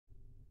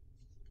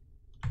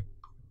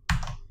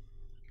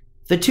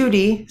The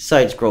 2D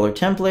side-scroller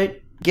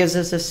template gives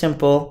us a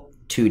simple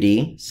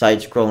 2D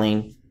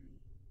side-scrolling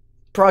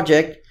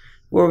project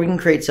where we can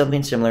create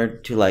something similar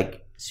to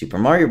like Super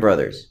Mario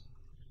Brothers.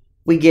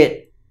 We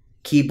get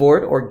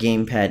keyboard or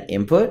gamepad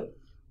input.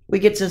 We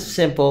get some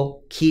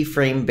simple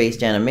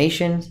keyframe-based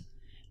animations.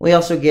 We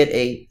also get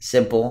a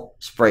simple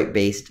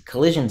sprite-based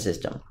collision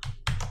system.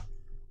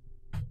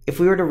 If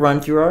we were to run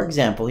through our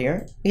example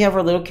here, we have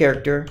our little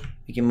character.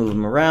 We can move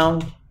him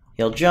around.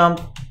 He'll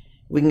jump.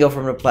 We can go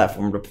from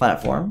platform to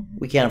platform.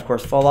 We can, of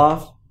course, fall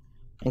off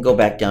and go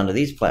back down to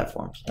these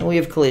platforms. And we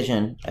have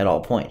collision at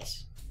all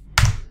points.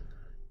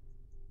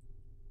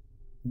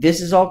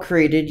 This is all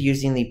created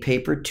using the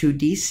Paper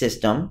 2D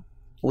system.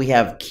 We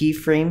have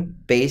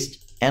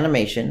keyframe-based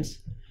animations.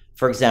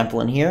 For example,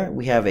 in here,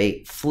 we have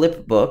a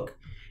flip book,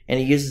 and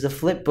it uses a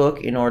flip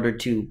book in order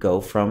to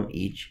go from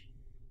each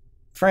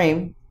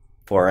frame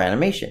for our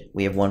animation.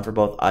 We have one for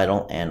both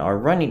idle and our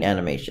running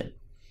animation.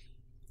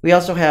 We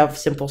also have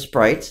simple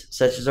sprites,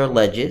 such as our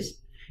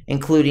ledges,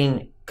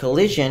 including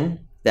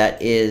collision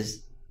that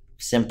is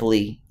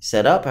simply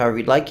set up however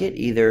you'd like it,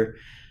 either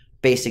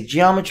basic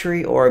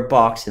geometry or a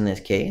box in this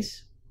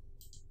case.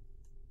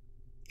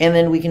 And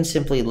then we can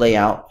simply lay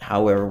out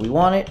however we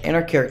want it, and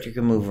our character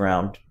can move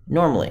around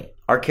normally.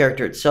 Our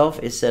character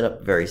itself is set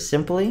up very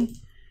simply.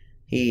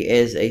 He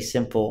is a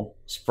simple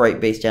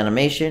sprite-based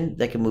animation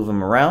that can move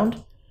him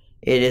around.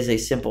 It is a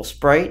simple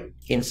sprite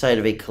inside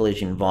of a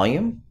collision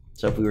volume.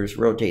 So if we were to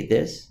rotate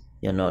this,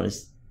 you'll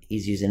notice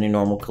he's using a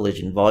normal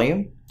collision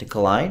volume to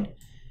collide.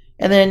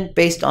 And then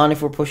based on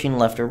if we're pushing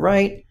left or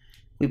right,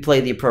 we play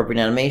the appropriate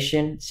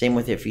animation. Same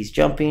with if he's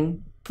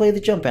jumping, play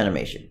the jump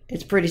animation.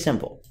 It's pretty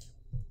simple.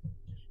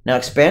 Now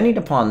expanding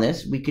upon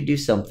this, we could do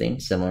something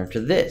similar to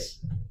this.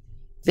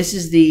 This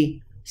is the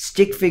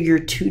stick figure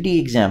 2D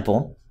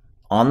example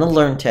on the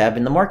Learn tab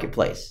in the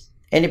Marketplace.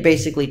 And it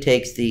basically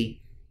takes the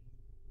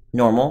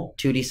normal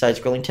 2D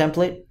side-scrolling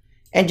template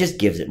and just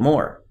gives it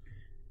more.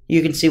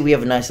 You can see we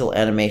have a nice little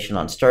animation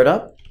on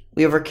startup.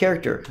 We have our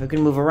character who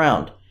can move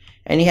around.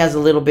 And he has a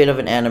little bit of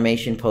an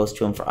animation post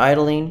to him for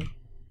idling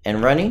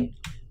and running,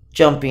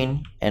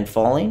 jumping and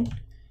falling.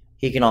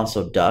 He can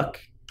also duck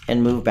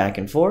and move back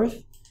and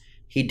forth.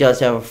 He does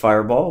have a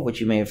fireball,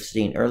 which you may have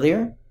seen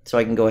earlier. So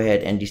I can go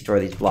ahead and destroy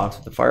these blocks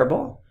with the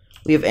fireball.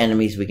 We have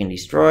enemies we can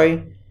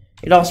destroy.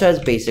 It also has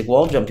basic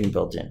wall jumping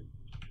built in.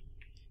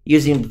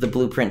 Using the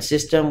blueprint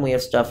system, we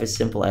have stuff as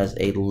simple as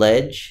a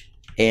ledge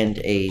and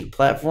a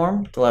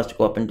platform to allow us to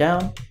go up and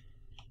down.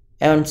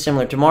 And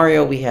similar to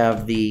Mario, we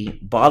have the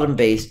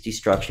bottom-based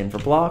destruction for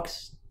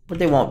blocks, but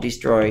they won't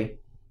destroy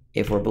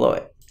if we're below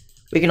it.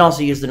 We can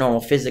also use the normal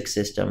physics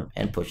system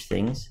and push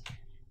things,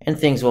 and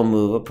things will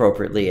move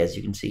appropriately, as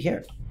you can see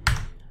here.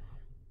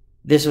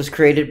 This was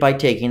created by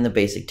taking the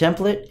basic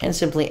template and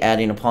simply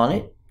adding upon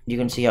it. You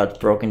can see how it's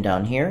broken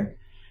down here,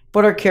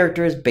 but our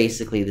character is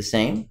basically the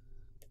same.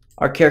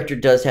 Our character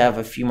does have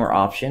a few more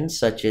options,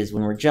 such as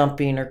when we're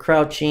jumping or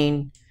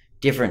crouching,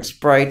 different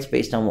sprites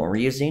based on what we're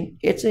using.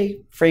 It's a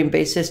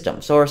frame-based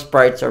system, so our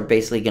sprites are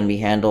basically going to be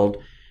handled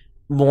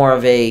more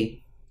of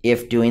a,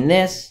 if doing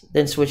this,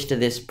 then switch to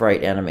this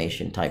sprite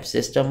animation type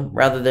system,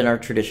 rather than our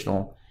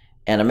traditional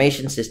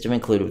animation system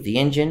included with the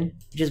engine,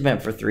 which is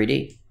meant for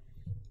 3D.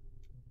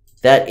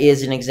 That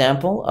is an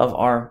example of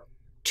our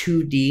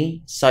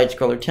 2D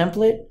side-scroller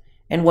template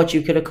and what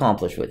you could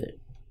accomplish with it.